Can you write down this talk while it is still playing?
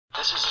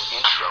This is an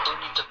intro. Who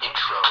needs an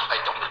intro?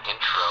 I don't need an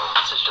intro.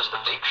 This is just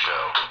a vape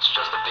show. It's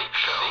just a vape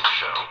show. Vape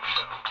show.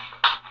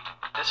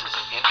 This is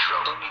an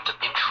intro. Who needs an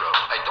intro?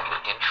 I don't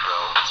need an intro.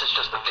 This is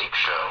just a vape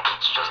show.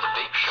 It's just a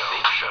vape show.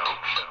 Vape show.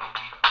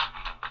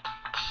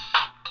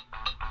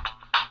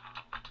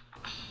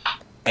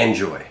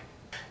 NJOY.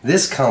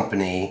 This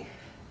company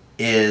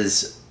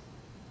is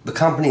the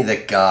company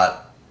that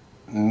got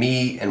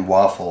me and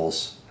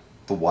Waffles,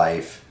 the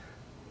wife,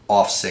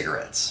 off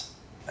cigarettes.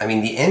 I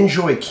mean, the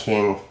NJOY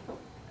King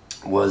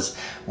was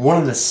one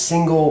of the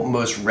single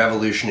most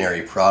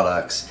revolutionary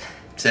products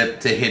to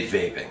hit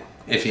vaping,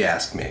 if you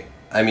ask me.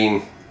 I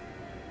mean,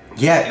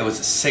 yeah, it was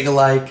a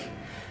cigalike,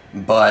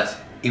 but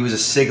it was a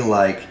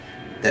cigalike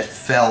that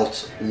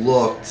felt,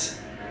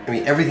 looked, I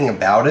mean, everything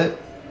about it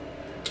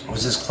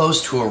was as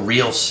close to a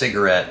real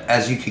cigarette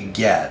as you could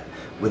get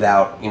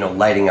without, you know,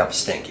 lighting up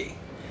stinky.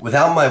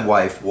 Without my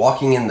wife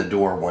walking in the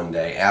door one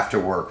day after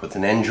work with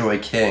an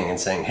NJOY King and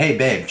saying, "Hey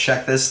babe,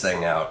 check this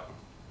thing out,"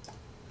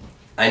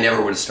 I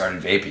never would have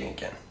started vaping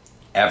again,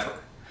 ever.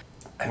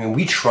 I mean,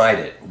 we tried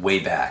it way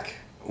back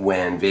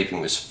when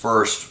vaping was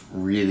first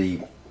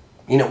really,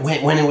 you know,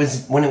 when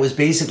it was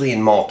basically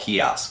in mall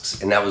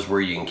kiosks, and that was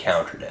where you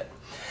encountered it.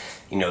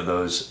 You know,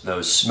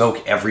 those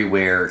smoke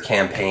everywhere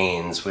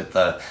campaigns with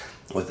the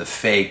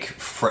fake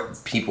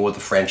people with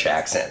the French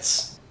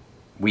accents.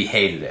 We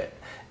hated it.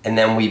 And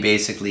then we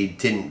basically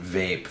didn't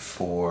vape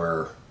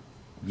for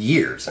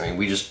years. I mean,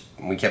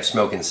 we kept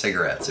smoking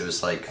cigarettes. It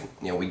was like,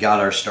 you know, we got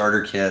our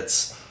starter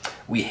kits,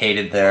 we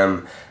hated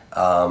them.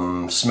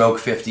 Smoke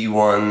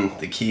 51,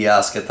 the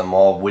kiosk at the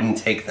mall, wouldn't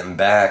take them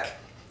back,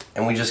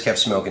 and we just kept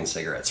smoking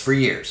cigarettes for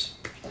years.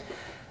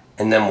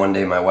 And then one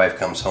day my wife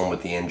comes home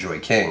with the NJOY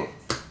King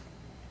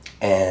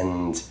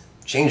and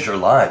changed our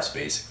lives,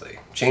 basically.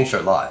 Changed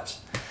our lives.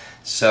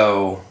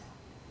 So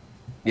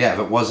yeah, if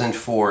it wasn't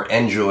for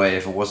NJOY,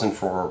 if it wasn't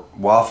for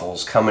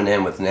Waffles coming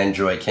in with an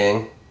NJOY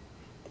King,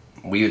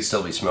 we would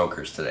still be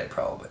smokers today,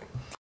 probably.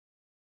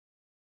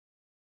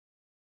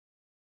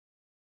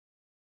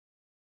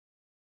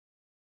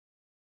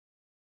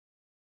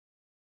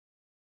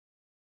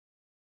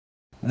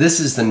 This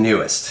is the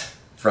newest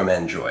from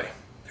NJOY,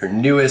 their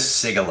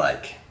newest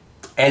Cigalike.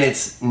 And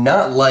it's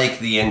not like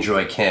the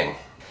NJOY King.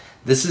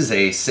 This is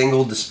a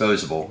single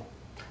disposable.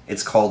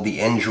 It's called the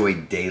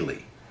NJOY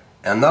Daily.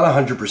 And I'm not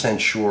 100%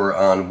 sure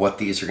on what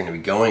these are going to be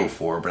going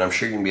for, but I'm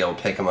sure you're going to be able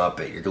to pick them up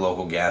at your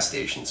local gas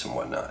stations and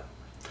whatnot.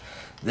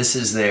 This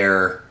is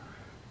their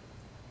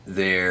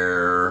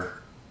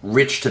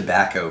rich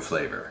tobacco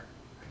flavor.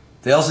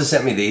 They also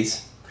sent me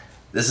these.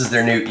 This is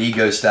their new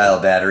Ego style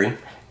battery,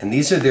 and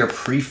these are their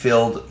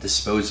pre-filled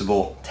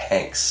disposable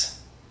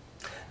tanks.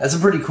 That's a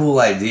pretty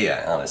cool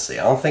idea, honestly.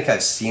 I don't think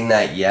I've seen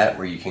that yet,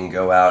 where you can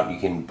go out and you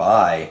can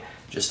buy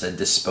just a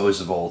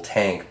disposable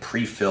tank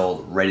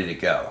pre-filled, ready to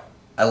go.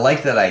 I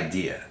like that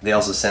idea. They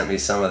also sent me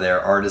some of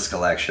their artist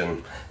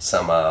collection,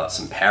 some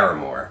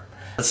Paramour.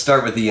 Let's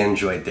start with the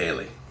NJOY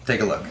Daily. Take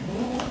a look.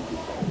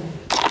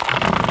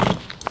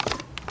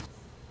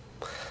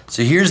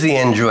 So here's the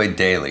NJOY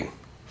Daily.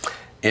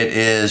 It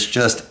is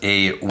just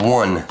a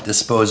one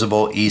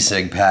disposable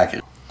e-cig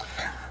package.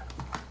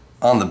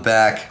 On the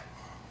back,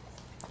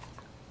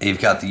 you've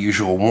got the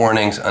usual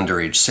warnings: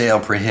 underage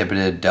sale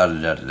prohibited,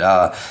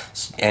 da-da-da-da-da.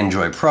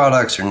 NJOY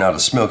products are not a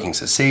smoking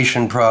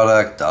cessation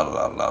product,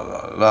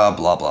 da-da-da-da-da-da,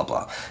 blah, blah,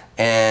 blah.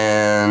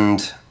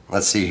 And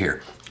let's see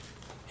here.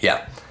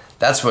 Yeah,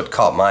 that's what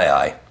caught my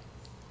eye.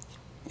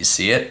 You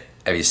see it?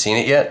 Have you seen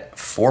it yet?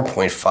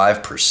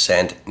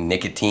 4.5%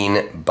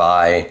 nicotine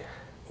by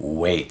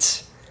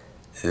weight.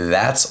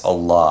 That's a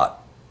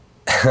lot.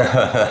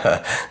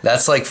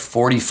 That's like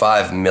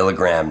 45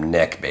 milligram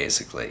nic,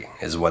 basically,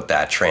 is what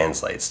that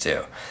translates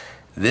to.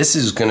 This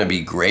is going to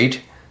be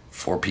great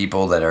for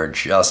people that are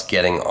just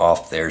getting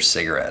off their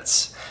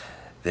cigarettes.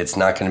 It's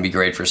not going to be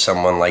great for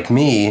someone like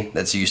me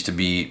that's used to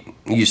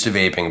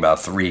vaping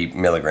about 3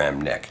 milligram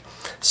nic.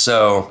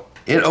 So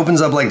it opens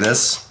up like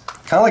this,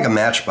 kind of like a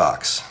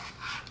matchbox.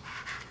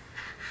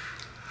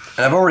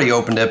 And I've already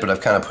opened it, but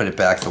I've kind of put it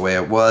back the way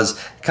it was.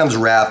 It comes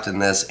wrapped in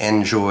this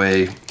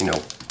NJOY, you know,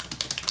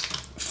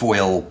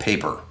 foil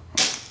paper.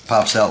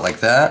 Pops out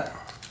like that,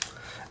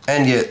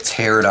 and you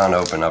tear it on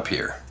open up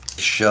here. It's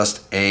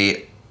just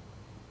a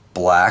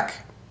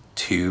black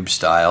tube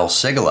style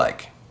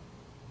cigalike.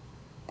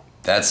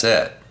 That's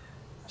it.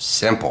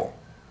 Simple.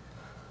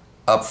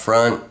 Up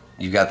front,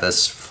 you've got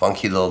this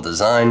funky little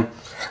design.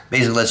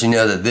 Basically lets you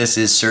know that this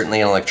is certainly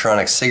an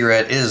electronic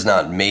cigarette. It is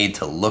not made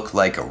to look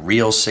like a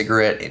real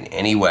cigarette in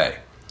any way.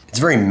 It's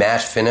a very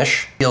matte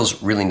finish.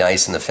 Feels really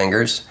nice in the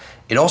fingers.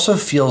 It also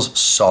feels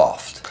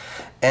soft.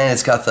 And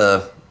it's got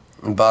the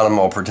bottom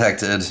all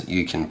protected.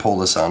 You can pull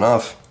this on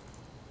off.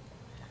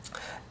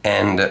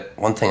 And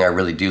one thing I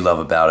really do love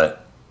about it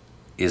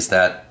is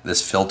that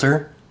this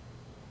filter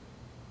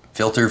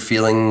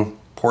feeling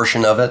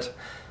portion of it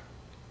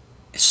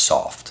is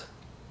soft.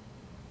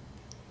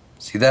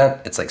 See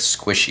that? It's like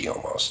squishy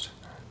almost.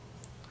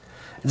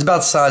 It's about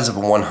the size of a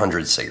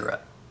 100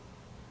 cigarette,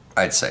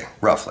 I'd say,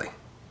 roughly.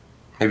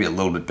 Maybe a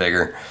little bit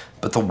bigger,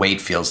 but the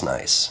weight feels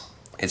nice.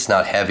 It's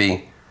not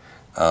heavy.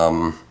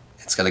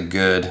 It's got a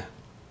good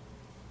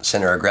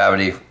center of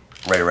gravity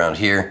right around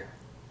here.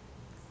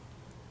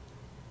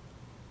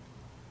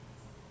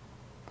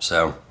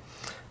 So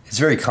it's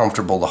very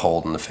comfortable to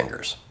hold in the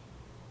fingers.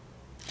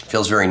 It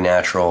feels very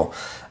natural.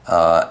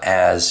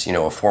 As you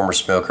know, a former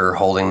smoker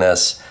holding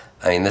this,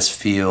 I mean, this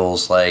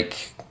feels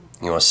like,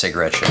 you know, a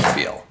cigarette should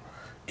feel.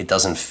 It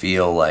doesn't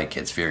feel like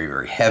it's very,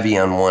 very heavy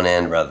on one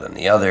end rather than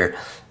the other.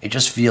 It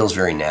just feels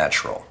very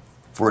natural.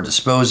 For a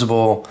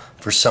disposable,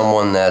 for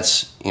someone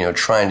that's, you know,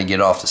 trying to get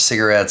off the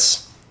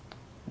cigarettes,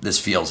 this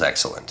feels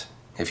excellent.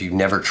 If you've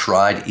never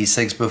tried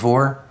ecigs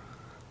before,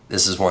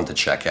 this is one to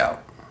check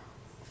out.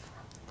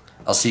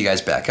 I'll see you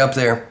guys back up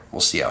there.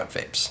 We'll see how it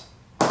vapes.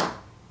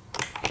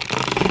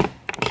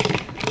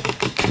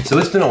 So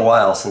it's been a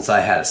while since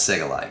I had a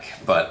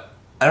Cigalike, but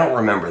I don't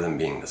remember them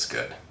being this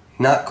good.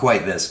 Not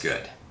quite this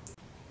good.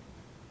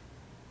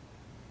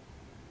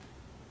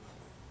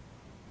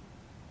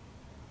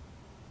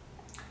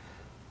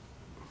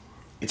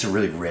 It's a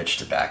really rich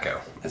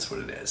tobacco, that's what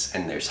it is.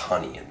 And there's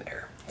honey in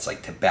there. It's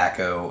like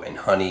tobacco and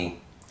honey,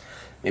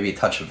 maybe a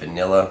touch of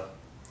vanilla.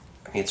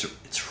 I mean,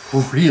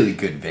 it's really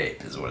good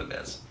vape is what it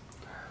is.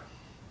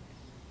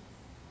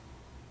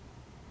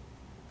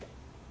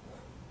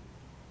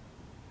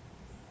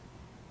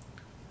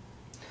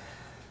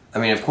 I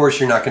mean, of course,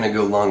 you're not going to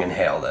go lung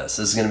inhale this.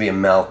 This is going to be a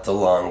mouth to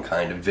lung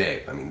kind of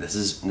vape. I mean, this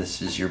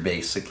is your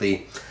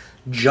basically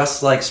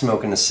just like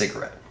smoking a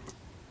cigarette.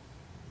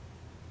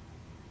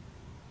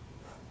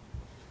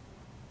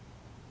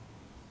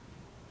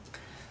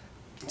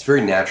 It's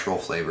very natural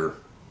flavor.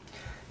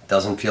 It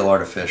doesn't feel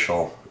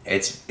artificial.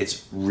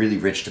 It's really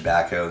rich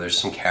tobacco. There's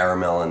some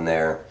caramel in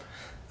there.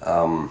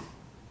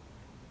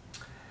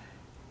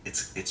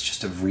 It's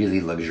just a really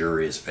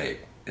luxurious vape,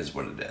 is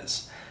what it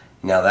is.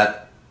 Now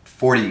that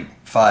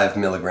 45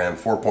 milligram,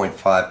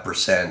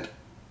 4.5%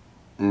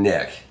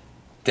 nic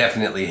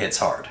definitely hits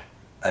hard.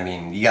 I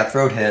mean, you got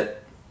throat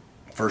hit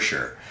for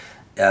sure.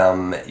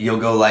 You'll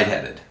go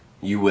lightheaded.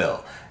 You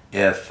will,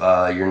 if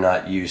you're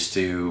not used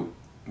to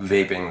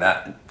vaping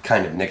that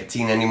kind of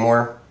nicotine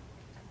anymore.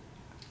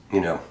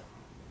 You know,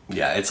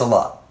 yeah, it's a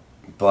lot.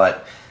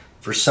 But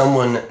for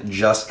someone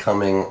just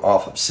coming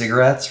off of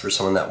cigarettes, for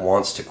someone that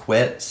wants to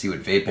quit, see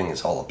what vaping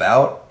is all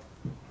about,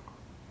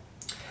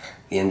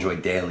 the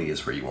NJOY Daily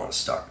is where you want to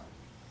start.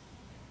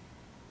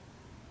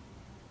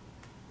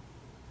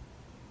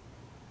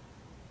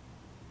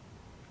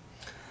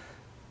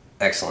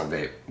 Excellent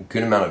vape.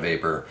 Good amount of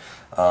vapor.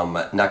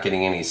 Not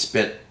getting any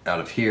spit out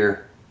of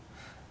here.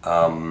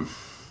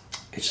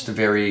 It's just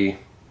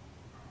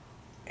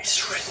it's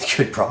a really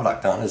good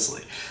product,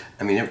 honestly.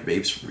 I mean, it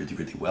vapes really,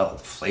 really well.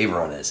 The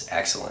flavor on it is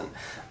excellent.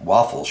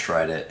 Waffles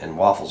tried it, and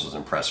Waffles was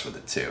impressed with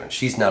it too. And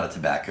she's not a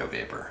tobacco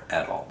vapor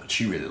at all, but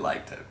she really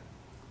liked it.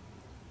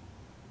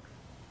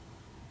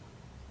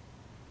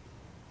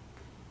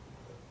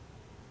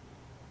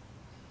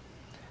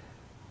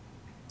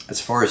 As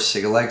far as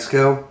Cigalikes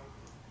go,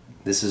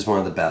 this is one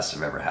of the best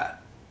I've ever had.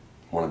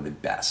 One of the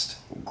best.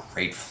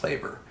 Great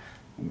flavor,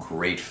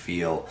 great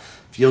feel.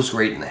 Feels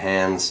great in the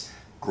hands,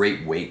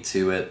 great weight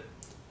to it.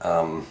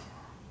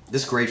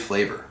 Just great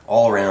flavor.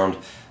 All around,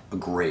 a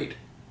great,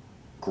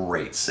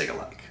 great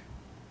Cigalike.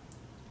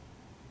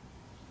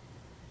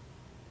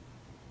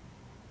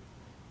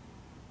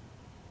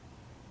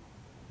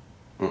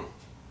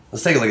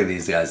 Let's take a look at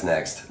these guys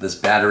next. This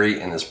battery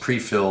and this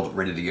pre-filled,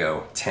 ready to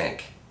go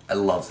tank. I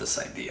love this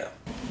idea.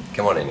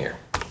 Come on in here.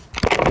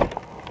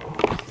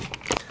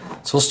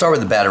 So we'll start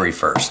with the battery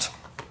first.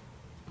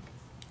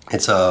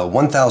 It's a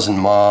 1000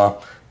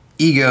 mAh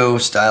Ego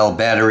style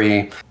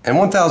battery, and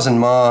 1000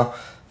 mAh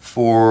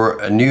for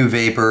a new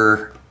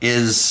vapor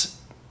is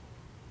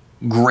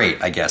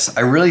great, I guess.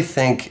 I really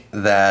think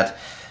that,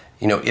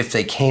 you know, if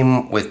they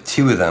came with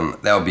two of them,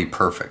 that would be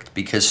perfect,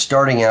 because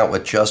starting out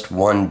with just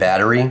one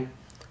battery,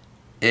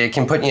 it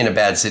can put you in a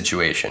bad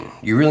situation.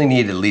 You really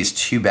need at least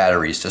two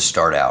batteries to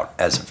start out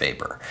as a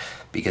vapor,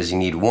 because you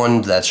need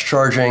one that's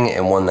charging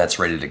and one that's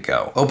ready to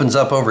go. Opens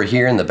up over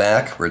here in the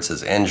back where it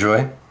says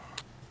NJOY.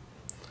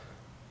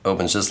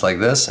 Opens just like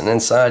this, and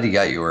inside you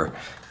got your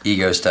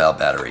Ego style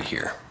battery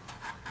here.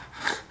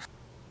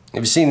 If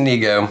you've seen an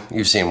Ego,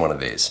 you've seen one of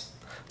these.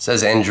 It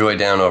says NJOY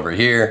down over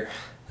here,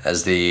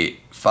 has the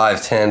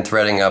 510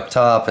 threading up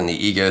top and the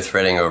Ego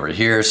threading over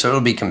here, so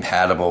it'll be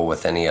compatible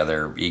with any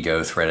other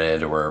Ego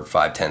threaded or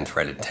 510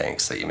 threaded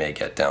tanks that you may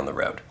get down the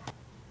road.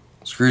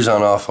 Screws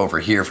on off over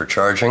here for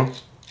charging.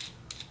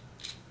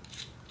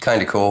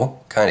 Kinda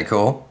cool, kinda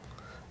cool.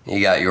 You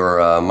got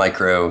your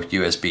micro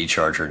USB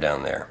charger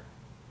down there.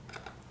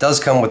 Does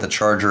come with a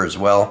charger as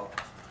well.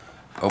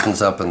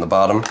 Opens up in the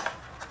bottom.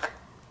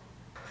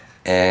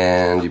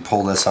 And you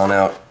pull this on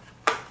out.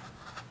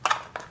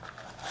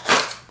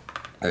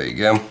 There you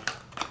go.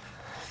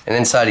 And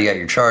inside you got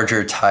your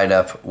charger tied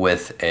up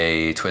with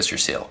a twister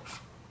seal.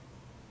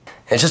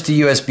 And it's just a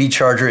USB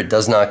charger. It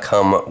does not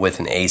come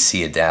with an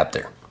AC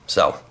adapter.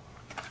 So,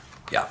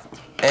 yeah.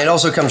 And it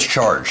also comes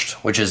charged,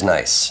 which is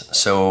nice.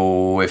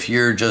 So if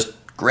you're just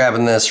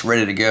grabbing this,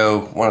 ready to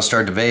go, want to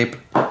start to vape,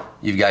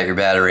 you've got your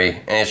battery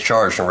and it's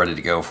charged and ready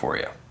to go for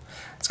you.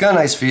 It's got a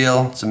nice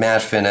feel, it's a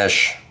matte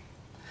finish,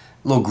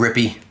 a little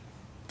grippy,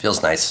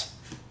 feels nice.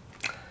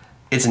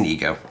 It's an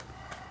Ego.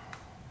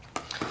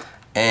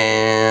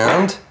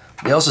 And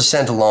they also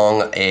sent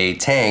along a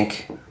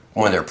tank,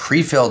 one of their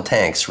pre-filled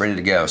tanks ready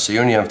to go, so you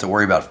don't even have to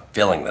worry about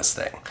filling this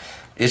thing.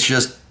 It's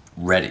just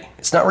ready.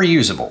 It's not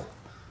reusable,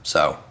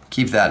 so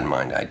keep that in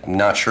mind. I'm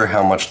not sure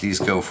how much these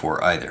go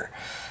for either.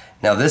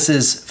 Now this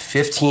is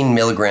 15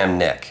 milligram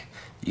nic.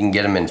 You can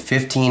get them in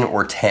 15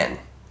 or 10.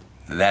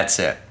 That's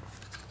it.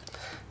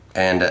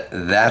 And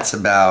that's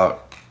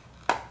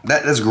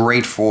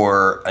great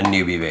for a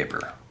newbie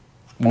vapor.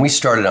 When we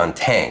started on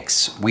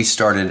tanks, we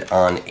started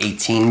on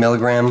 18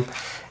 milligram,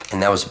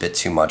 and that was a bit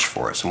too much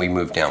for us, and we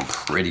moved down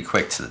pretty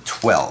quick to the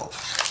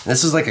 12. And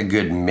this is like a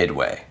good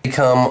midway. They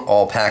come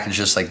all packaged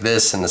just like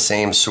this in the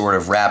same sort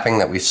of wrapping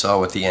that we saw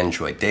with the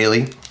NJOY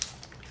Daily.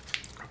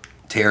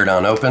 Tear it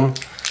on open,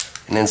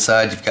 and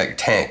inside you've got your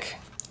tank.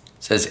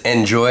 It says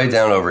NJOY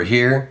down over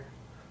here.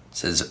 It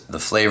says the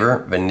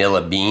flavor,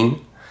 vanilla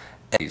bean.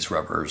 And these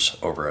rubbers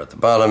over at the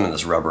bottom and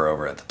this rubber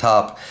over at the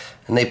top,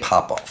 and they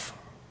pop off.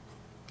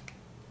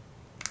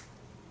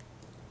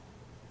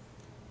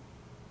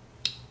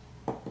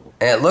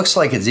 And it looks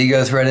like it's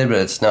Ego threaded, but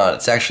it's not.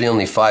 It's actually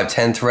only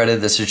 510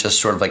 threaded. This is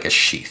just sort of like a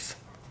sheath.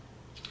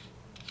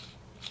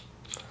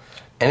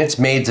 And it's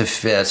made to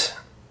fit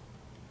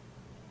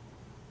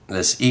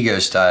this Ego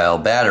style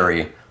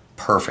battery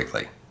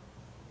perfectly.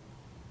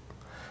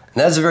 And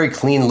that has a very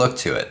clean look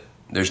to it.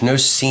 There's no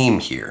seam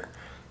here.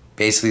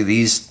 Basically,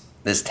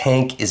 this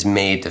tank is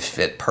made to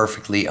fit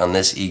perfectly on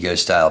this Ego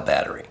style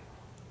battery.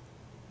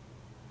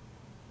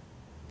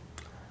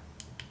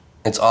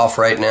 It's off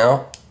right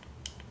now.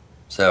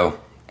 So,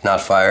 not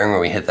firing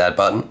when we hit that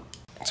button.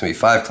 It's gonna be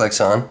 5 clicks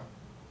on,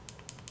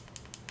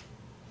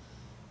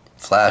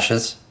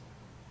 flashes,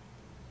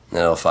 and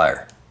then it'll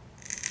fire.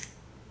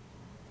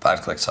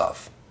 5 clicks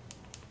off.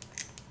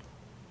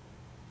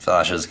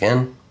 Flashes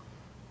again,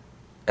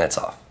 and it's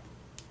off.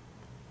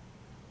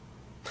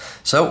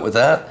 So with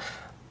that,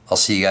 I'll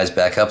see you guys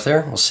back up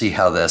there. We'll see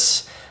how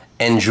this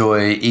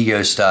NJOY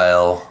Ego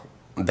style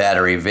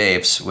battery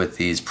vapes with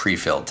these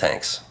pre-filled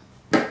tanks.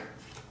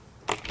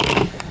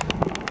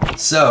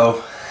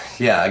 So,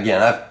 yeah,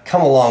 again, I've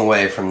come a long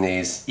way from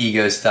these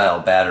Ego style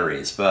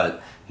batteries,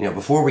 but, you know,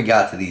 before we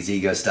got to these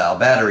Ego style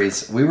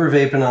batteries, we were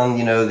vaping on,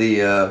 you know,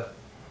 the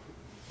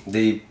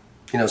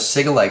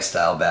Cigalike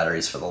style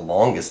batteries for the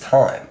longest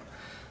time.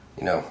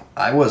 You know,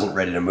 I wasn't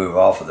ready to move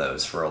off of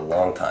those for a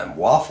long time.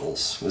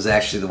 Waffles was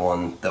actually the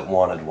one that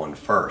wanted one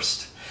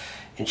first.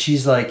 And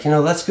she's like, you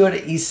know, let's go to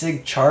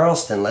ecig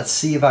Charleston, let's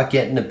see about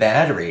getting a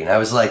battery. And I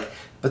was like,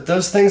 but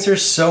those things are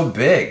so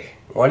big.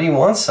 Why do you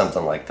want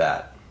something like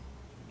that?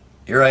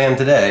 Here I am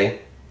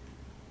today.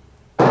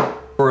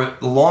 For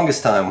the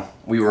longest time,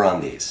 we were on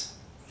these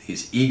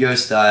Ego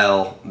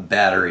style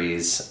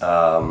batteries.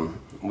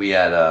 We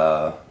had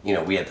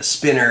we had the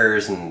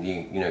spinners, and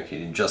you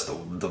could adjust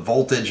the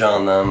voltage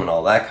on them and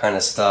all that kind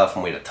of stuff.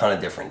 And we had a ton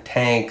of different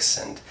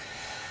tanks.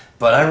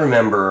 But I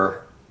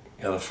remember,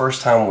 you know, the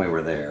first time we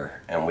were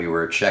there and we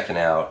were checking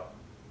out,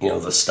 you know,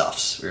 the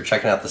stuffs. We were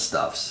checking out the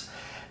stuffs,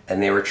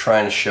 and they were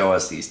trying to show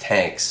us these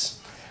tanks,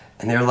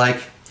 and they're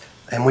like,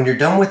 and when you're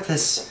done with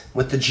this,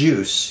 with the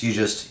juice, you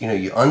just, you know,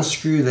 you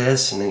unscrew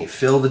this and then you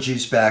fill the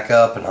juice back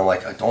up. And I'm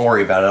like, don't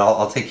worry about it.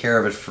 I'll take care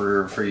of it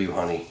for you,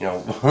 honey. You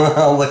know,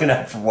 I'm looking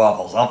out for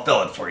waffles. I'll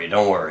fill it for you.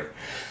 Don't worry.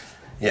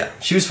 Yeah,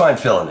 she was fine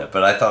filling it,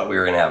 but I thought we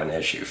were going to have an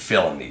issue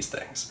filling these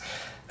things.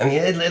 I mean,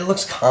 it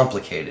looks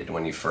complicated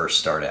when you first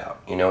start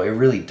out. You know, it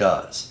really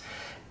does.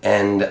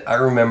 And I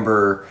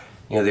remember,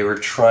 you know, they were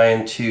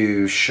trying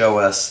to show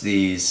us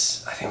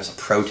these, I think it was a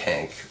Pro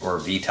Tank or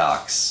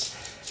Vtox.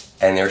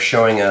 And they're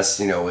showing us,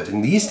 you know,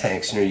 in these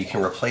tanks, you know, you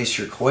can replace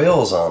your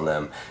coils on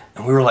them.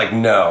 And we were like,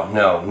 no,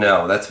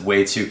 that's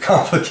way too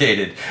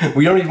complicated.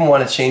 We don't even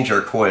want to change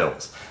our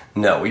coils.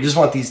 No, we just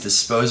want these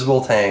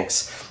disposable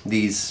tanks,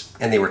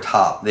 and they were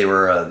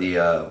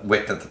the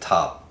wick at the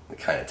top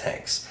kind of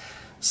tanks.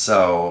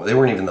 So they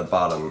weren't even the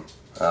bottom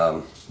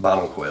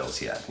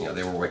coils yet. You know,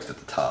 they were wicked at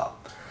the top.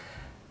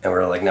 And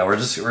we're like, no, we're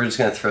just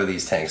gonna throw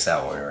these tanks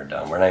out when we're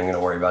done. We're not even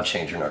gonna worry about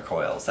changing our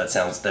coils.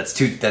 That's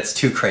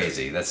too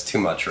crazy. That's too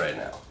much right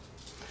now.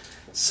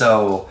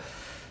 So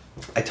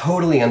I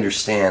totally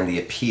understand the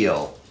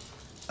appeal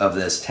of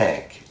this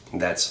tank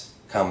that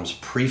comes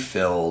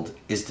pre-filled,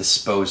 is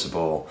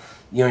disposable.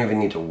 You don't even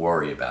need to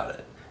worry about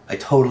it. I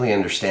totally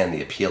understand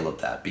the appeal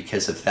of that,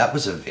 because if that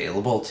was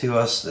available to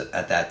us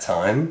at that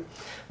time,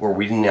 where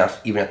we didn't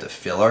even have to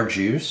fill our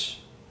juice,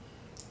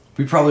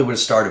 we probably would have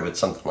started with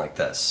something like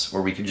this,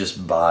 where we could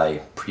just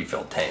buy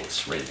pre-filled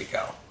tanks ready to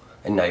go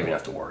and not even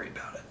have to worry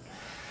about it.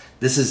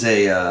 This is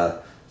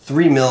a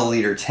 3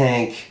 milliliter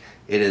tank.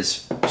 It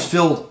is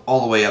filled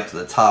all the way up to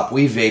the top.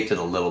 We vaped it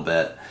a little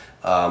bit,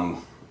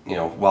 you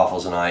know,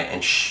 Waffles and I,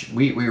 and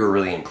we were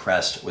really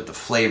impressed with the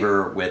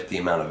flavor, with the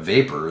amount of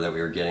vapor that we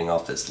were getting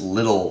off this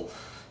little,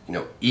 you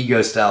know,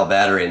 Ego style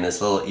battery in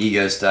this little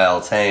Ego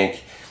style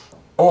tank.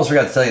 Almost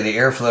forgot to tell you the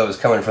airflow is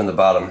coming from the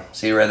bottom.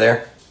 See right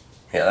there?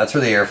 Yeah, that's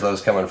where the airflow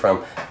is coming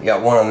from. You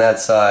got one on that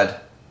side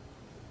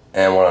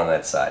and one on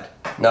that side.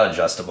 Not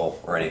adjustable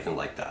or anything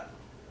like that.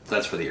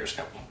 That's where the air's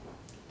coming.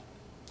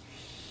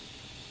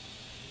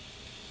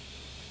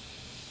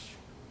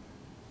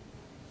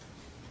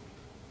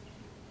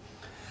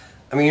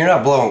 I mean, you're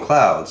not blowing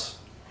clouds.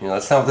 You know,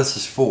 that's not what this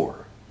is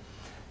for.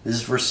 This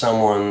is for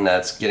someone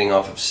that's getting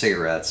off of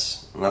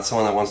cigarettes, not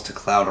someone that wants to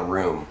cloud a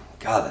room.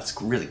 God,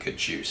 that's really good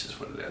juice is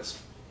what it is.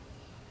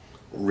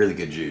 Really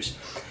good juice.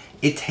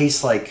 It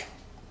tastes like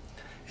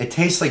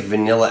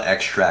vanilla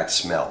extract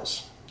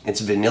smells.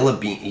 It's vanilla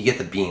bean. You get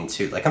the bean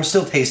too. Like, I'm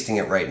still tasting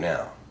it right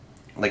now.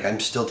 Like,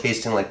 I'm still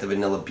tasting like the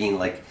vanilla bean,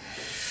 like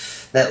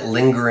that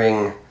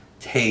lingering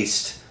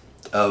taste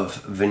of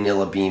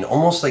vanilla bean,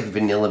 almost like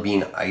vanilla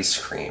bean ice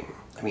cream.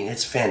 I mean,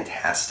 it's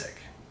fantastic.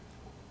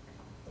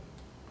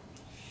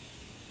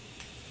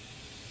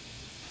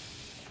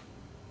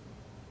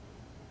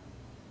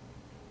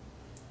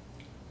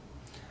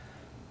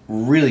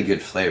 Really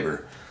good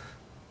flavor.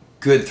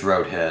 Good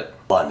throat hit.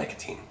 A lot of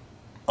nicotine.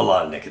 A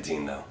lot of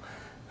nicotine though.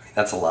 I mean,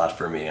 that's a lot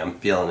for me. I'm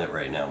feeling it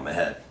right now in my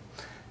head.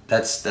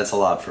 That's a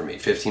lot for me.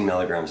 15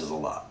 milligrams is a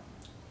lot.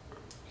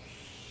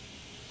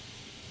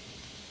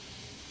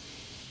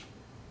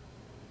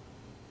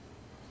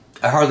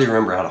 I hardly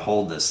remember how to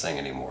hold this thing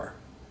anymore.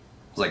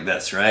 It was like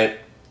this, right?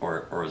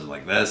 Or was it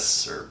like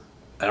this? Or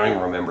I don't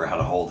even remember how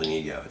to hold an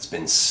ego. It's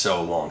been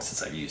so long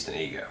since I've used an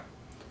ego.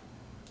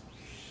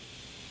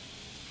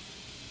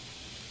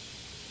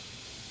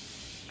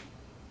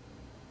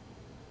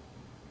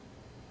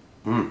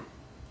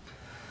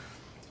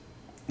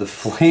 The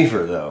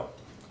flavor though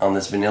on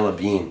this vanilla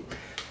bean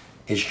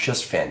is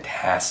just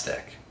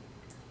fantastic.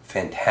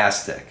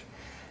 Fantastic.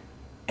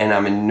 And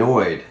I'm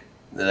annoyed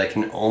that I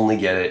can only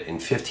get it in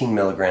 15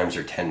 milligrams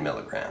or 10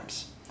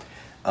 milligrams.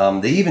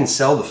 They even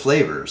sell the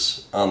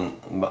flavors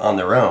on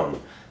their own,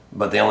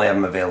 but they only have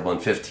them available in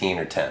 15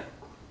 or 10,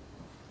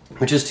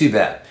 which is too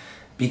bad,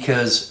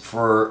 because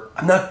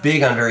I'm not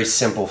big on very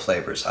simple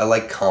flavors. I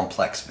like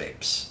complex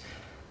vapes.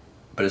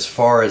 But as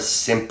far as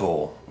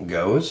simple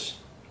goes,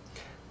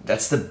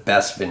 that's the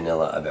best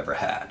vanilla I've ever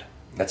had.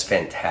 That's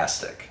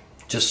fantastic.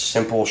 Just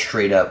simple,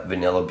 straight up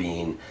vanilla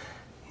bean.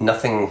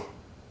 Nothing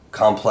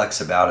complex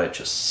about it,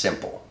 just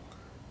simple.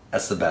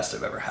 That's the best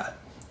I've ever had.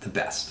 The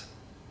best.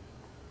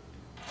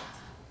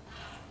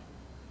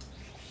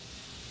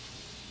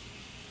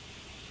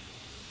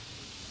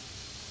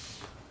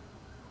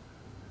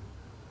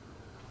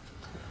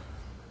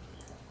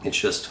 It's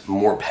just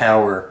more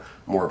power,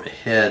 more of a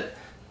hit,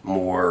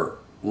 more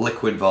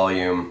liquid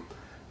volume,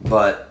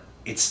 but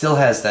it still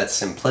has that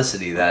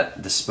simplicity,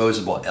 that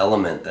disposable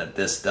element that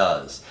this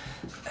does.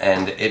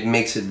 And it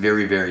makes it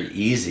very, very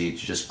easy to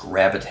just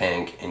grab a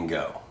tank and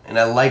go. And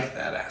I like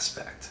that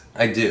aspect.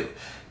 I do.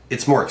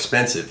 It's more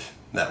expensive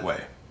that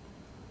way.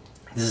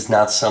 This is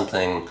not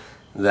something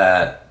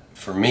that,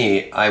 for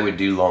me, I would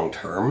do long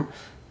term,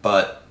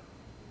 but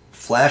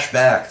flash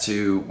back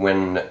to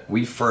when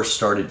we first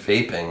started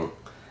vaping,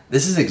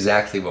 this is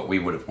exactly what we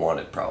would have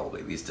wanted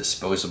probably, these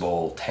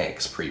disposable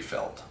tanks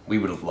pre-filled. We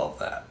would have loved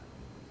that.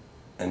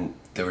 And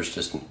this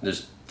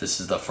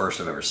is the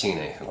first I've ever seen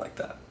anything like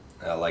that.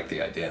 I like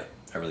the idea,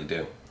 I really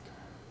do.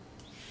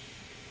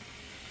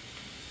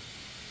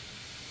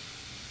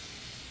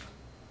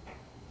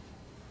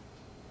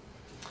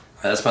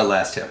 That's my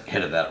last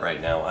hit of that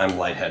right now. I'm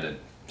lightheaded,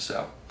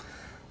 so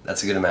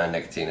that's a good amount of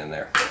nicotine in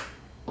there.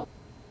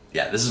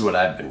 Yeah, this is what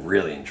I've been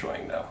really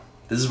enjoying though.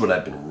 This is what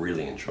I've been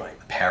really enjoying.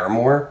 The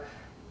Paramour,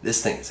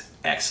 this thing is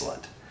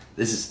excellent.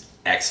 This is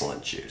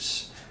excellent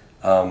juice.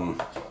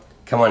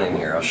 Come on in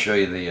here, I'll show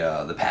you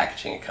the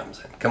packaging it comes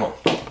in. Come on.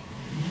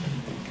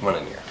 Come on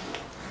in here.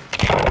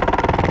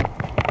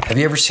 Have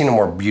you ever seen a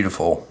more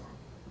beautiful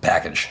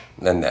package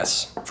than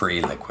this for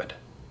e-liquid?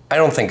 I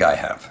don't think I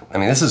have. I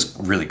mean, this is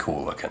really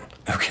cool looking,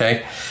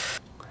 okay?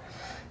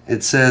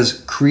 It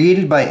says,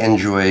 created by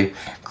NJOY,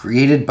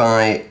 created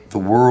by the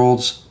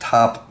world's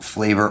top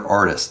flavor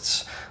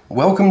artists.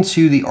 Welcome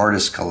to the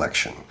Artist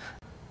Collection.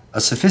 A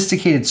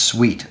sophisticated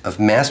suite of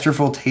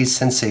masterful taste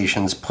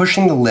sensations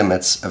pushing the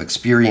limits of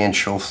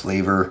experiential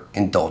flavor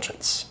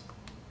indulgence.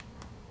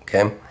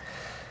 Okay?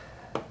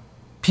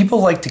 People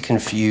like to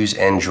confuse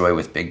NJOY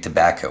with Big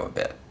Tobacco a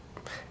bit.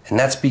 And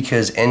that's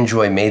because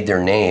NJOY made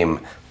their name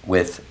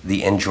with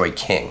the NJOY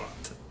King.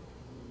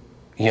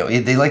 You know,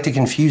 they like to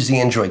confuse the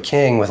NJOY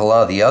King with a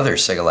lot of the other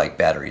Cigalike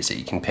batteries that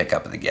you can pick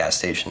up at the gas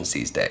stations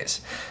these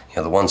days. You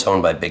know, the ones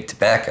owned by Big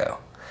Tobacco.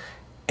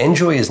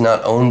 NJOY is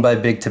not owned by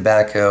Big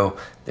Tobacco.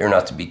 They're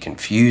not to be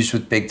confused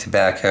with Big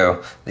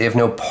Tobacco. They have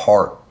no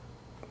part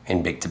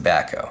in Big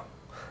Tobacco.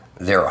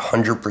 They're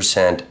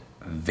 100%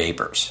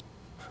 Vapers.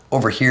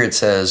 Over here it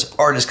says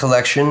Artist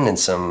Collection in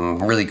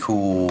some really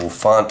cool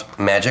font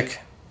magic.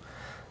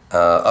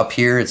 Up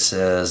here it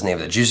says name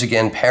of the juice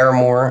again,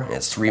 Paramour.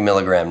 It's 3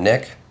 milligram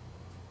Nic.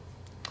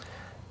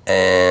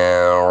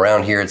 And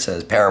around here it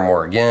says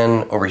Paramour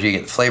again. Over here you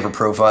get the flavor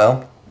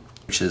profile,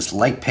 which is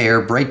light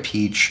pear, bright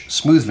peach,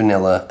 smooth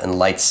vanilla, and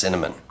light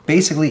cinnamon.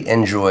 basically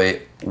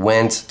NJOY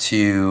went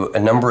to a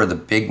number of the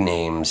big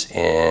names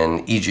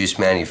in e-juice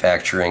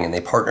manufacturing, and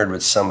they partnered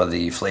with some of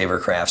the flavor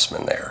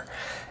craftsmen there.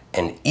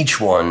 And each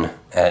one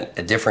at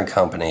a different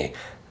company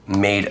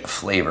made a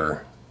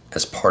flavor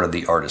as part of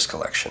the artist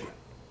collection.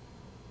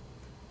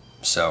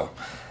 So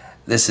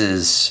this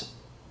is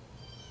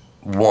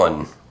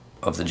one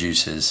of the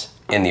juices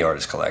in the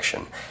artist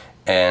collection.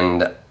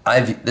 And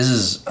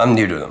I'm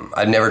new to them.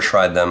 I've never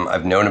tried them.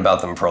 I've known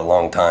about them for a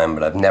long time,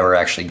 but I've never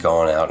actually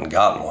gone out and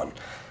gotten one.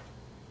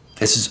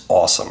 This is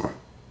awesome.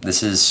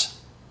 This is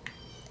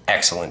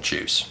excellent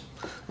juice.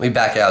 Let me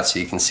back out so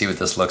you can see what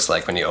this looks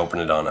like when you open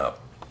it on up.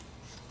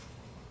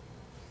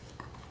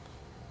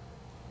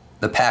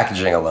 The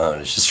packaging alone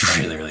is just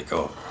really, really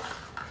cool.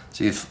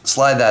 So you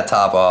slide that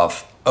top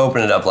off,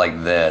 open it up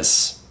like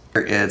this.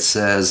 It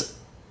says,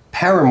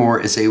 Paramour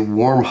is a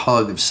warm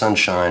hug of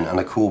sunshine on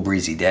a cool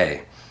breezy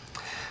day.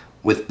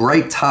 With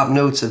bright top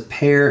notes of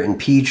pear and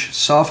peach,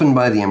 softened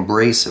by the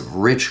embrace of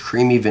rich,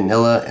 creamy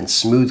vanilla and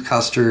smooth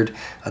custard,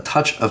 a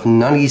touch of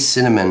nutty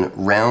cinnamon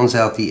rounds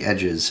out the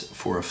edges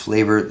for a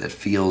flavor that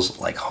feels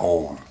like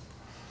home.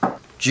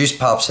 Juice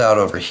pops out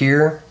over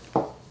here.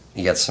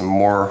 You got some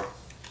more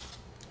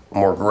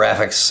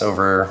graphics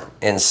over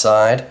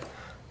inside.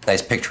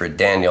 Nice picture of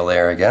Daniel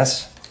there, I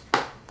guess.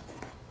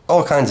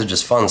 All kinds of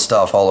just fun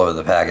stuff all over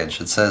the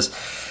package. It says,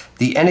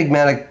 the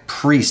enigmatic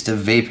priest of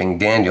vaping,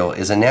 Daniel,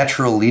 is a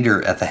natural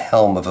leader at the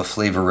helm of a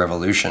flavor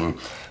revolution.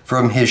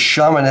 From his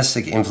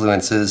shamanistic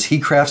influences, he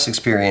crafts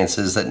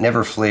experiences that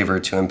never flavor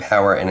to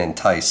empower and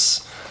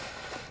entice.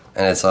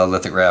 And it's a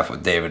lithograph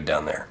with David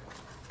down there.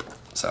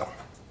 So,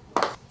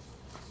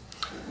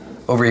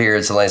 over here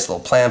it's a nice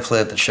little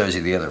pamphlet that shows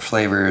you the other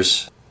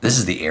flavors. This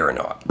is the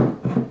aeronaut.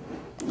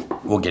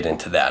 We'll get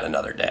into that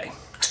another day.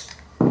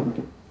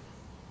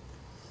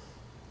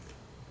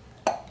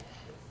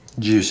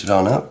 Juice it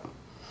on up.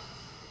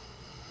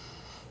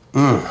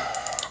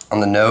 On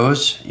the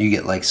nose, you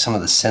get like some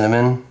of the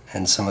cinnamon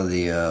and some of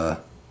the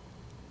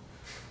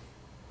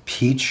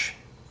peach.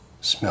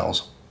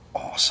 Smells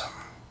awesome.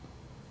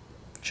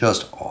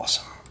 Just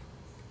awesome.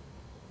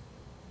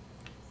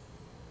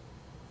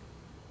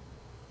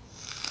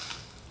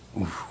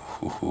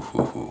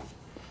 Ooh.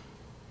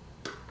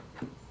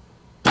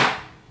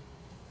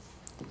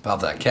 Pop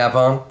that cap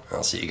on.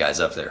 I'll see you guys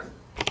up there.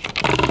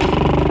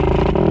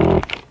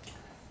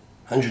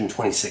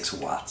 126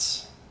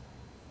 watts.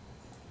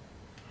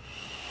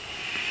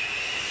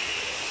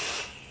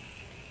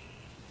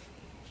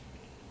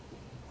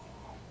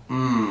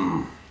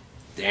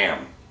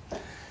 Damn.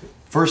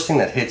 First thing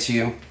that hits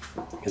you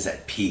is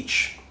that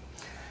peach.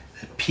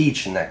 That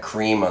peach and that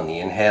cream on the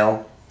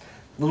inhale.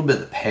 A little bit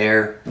of the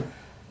pear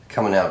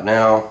coming out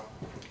now.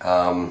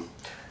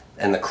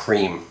 And the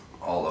cream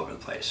all over the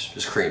place.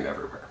 Just cream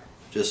everywhere.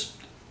 Just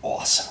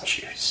awesome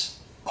juice.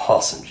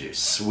 Awesome juice.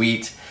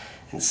 Sweet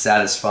and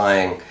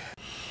satisfying.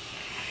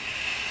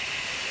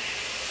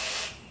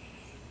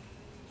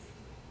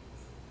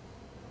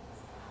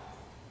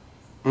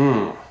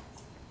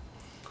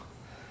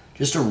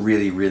 Just a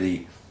really,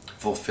 really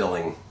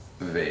fulfilling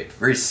vape.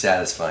 Very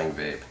satisfying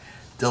vape.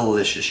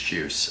 Delicious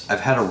juice. I've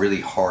had a really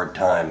hard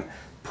time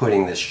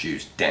putting this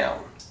juice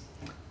down.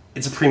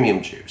 It's a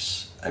premium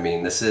juice. I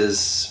mean,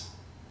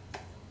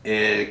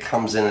 it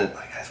comes in at,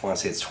 I want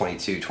to say it's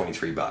 22,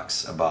 23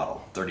 bucks a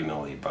bottle, 30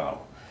 milliliter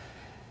bottle.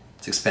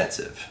 It's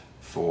expensive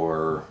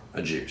for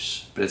a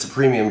juice, but it's a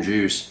premium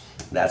juice.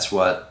 That's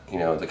what,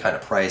 the kind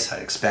of price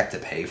I'd expect to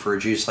pay for a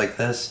juice like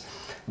this,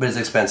 but it's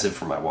expensive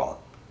for my wallet,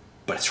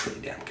 but it's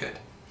really damn good.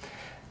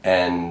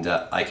 And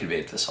I could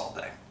vape this all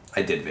day.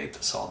 I did vape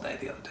this all day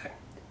the other day.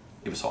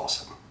 It was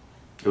awesome.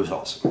 It was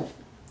awesome.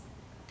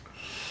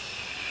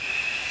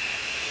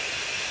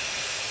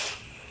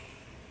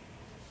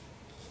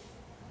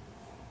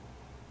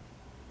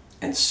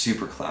 And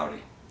super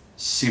cloudy.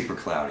 Super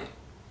cloudy.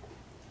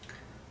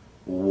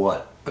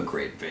 What a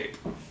great vape.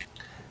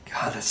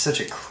 God, that's such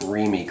a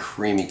creamy,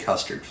 creamy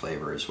custard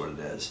flavor is what it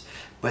is.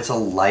 But it's a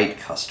light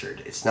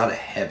custard. It's not a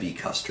heavy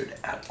custard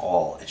at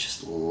all. It's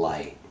just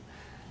light.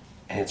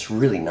 And it's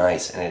really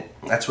nice, and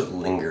that's what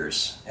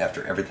lingers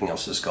after everything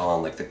else is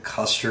gone, like the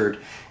custard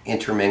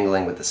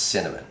intermingling with the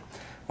cinnamon.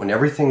 When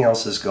everything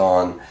else is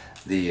gone,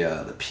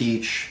 the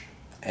peach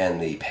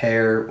and the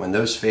pear, when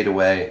those fade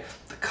away,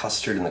 the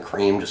custard and the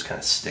cream just kind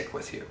of stick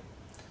with you.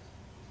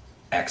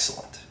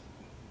 Excellent.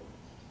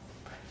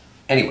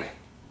 Anyway,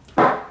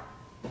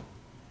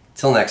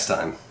 till next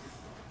time,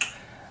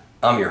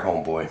 I'm your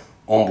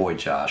homeboy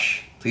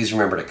Josh. Please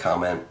remember to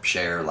comment,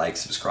 share, like,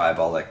 subscribe,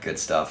 all that good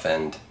stuff,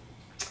 and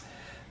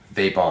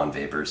vape on,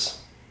 vapers.